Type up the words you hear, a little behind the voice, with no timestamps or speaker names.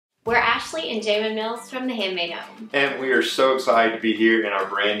We're Ashley and Jamin Mills from The Handmade Home. And we are so excited to be here in our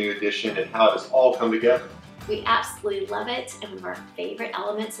brand new edition and how it has all come together. We absolutely love it, and one of our favorite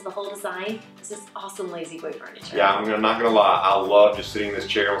elements of the whole design is this awesome La-Z-Boy furniture. Yeah, I'm not gonna lie, I love just sitting in this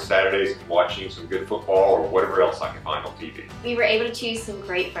chair on Saturdays and watching some good football or whatever else I can find on TV. We were able to choose some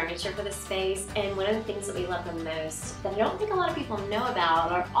great furniture for this space, and one of the things that we love the most that I don't think a lot of people know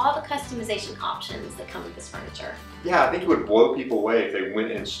about are all the customization options that come with this furniture. Yeah, I think it would blow people away if they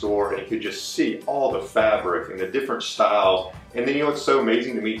went in store and could just see all the fabric and the different styles. And then you know what's so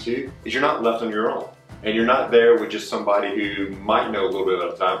amazing to me too, is you're not left on your own. And you're not there with just somebody who might know a little bit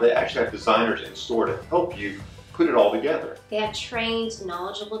about the time. They actually have designers in store to help you put it all together. They have trained,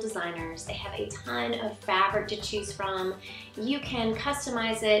 knowledgeable designers. They have a ton of fabric to choose from. You can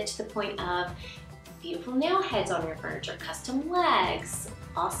customize it to the point of beautiful nail heads on your furniture, custom legs,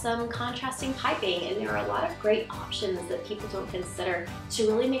 awesome contrasting piping, and there are a lot of great options that people don't consider to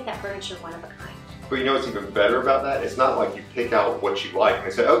really make that furniture one of a kind. But you know what's even better about that? It's not like you pick out what you like and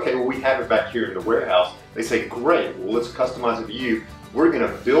they say, okay, well we have it back here in the warehouse. They say, great, well let's customize it to you. We're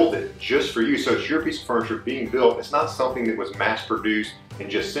gonna build it just for you. So it's your piece of furniture being built. It's not something that was mass produced and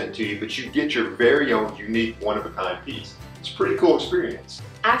just sent to you, but you get your very own unique one-of-a-kind piece. It's a pretty cool experience.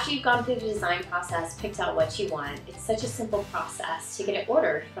 After you've gone through the design process, picked out what you want, it's such a simple process to get it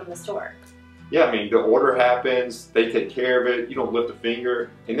ordered from the store. Yeah, I mean, the order happens, they take care of it, you don't lift a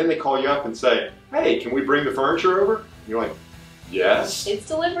finger, and then they call you up and say, hey, can we bring the furniture over? And you're like, yes. It's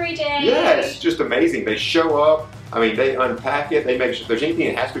delivery day. Yeah, it's just amazing. They show up, I mean, they unpack it, they make sure if there's anything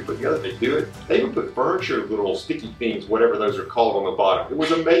that has to be put together, they do it. They even put furniture, little sticky things, whatever those are called on the bottom. It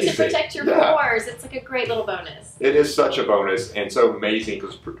was amazing. To protect your floors, it's like a great little bonus. It is such a bonus and so amazing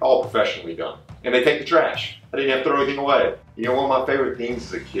because it's all professionally done. And they take the trash. I didn't have to throw anything away. You know, one of my favorite things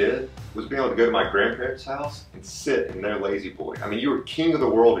as a kid was being able to go to my grandparents' house and sit in their La-Z-Boy. I mean, you were king of the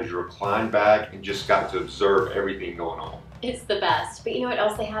world as you reclined back and just got to observe everything going on. It's the best. But you know what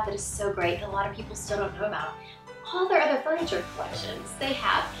else they have that is so great that a lot of people still don't know about? All their other furniture collections. They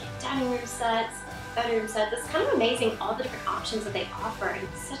have dining room sets, bedroom sets. It's kind of amazing all the different options that they offer, and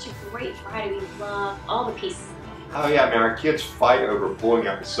it's such a great variety. We love all the pieces. Oh yeah, I mean, our kids fight over pulling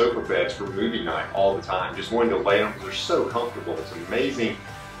out the sofa beds for movie night all the time, just wanting to lay them because they're so comfortable. It's amazing,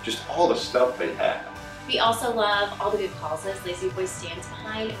 just all the stuff they have. We also love all the good causes La-Z-Boy stands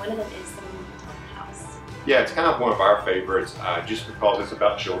behind. One of them is the Mental House. Yeah, it's kind of one of our favorites just because it's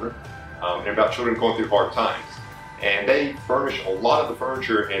about children and about children going through hard times. And they furnish a lot of the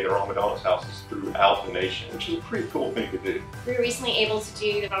furniture in their Ronald McDonald's houses throughout the nation, which is a pretty cool thing to do. We were recently able to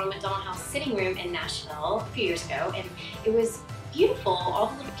do the Ronald McDonald House sitting room in Nashville a few years ago, and it was beautiful, all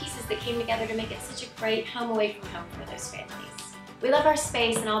the little pieces that came together to make it such a great home away from home for those families. We love our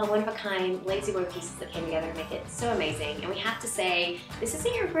space and all the one-of-a-kind La-Z-Boy pieces that came together to make it so amazing. And we have to say, this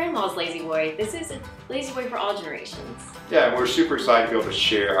isn't your grandma's La-Z-Boy. This is a La-Z-Boy for all generations. Yeah, and we're super excited to be able to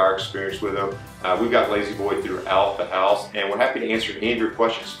share our experience with them. We've got La-Z-Boy throughout the house, and we're happy to answer any of your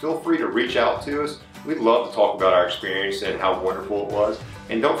questions. Feel free to reach out to us. We'd love to talk about our experience and how wonderful it was.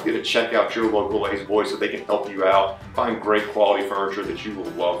 And don't forget to check out your local La-Z-Boy so they can help you out, find great quality furniture that you will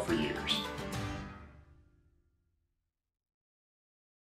love for years.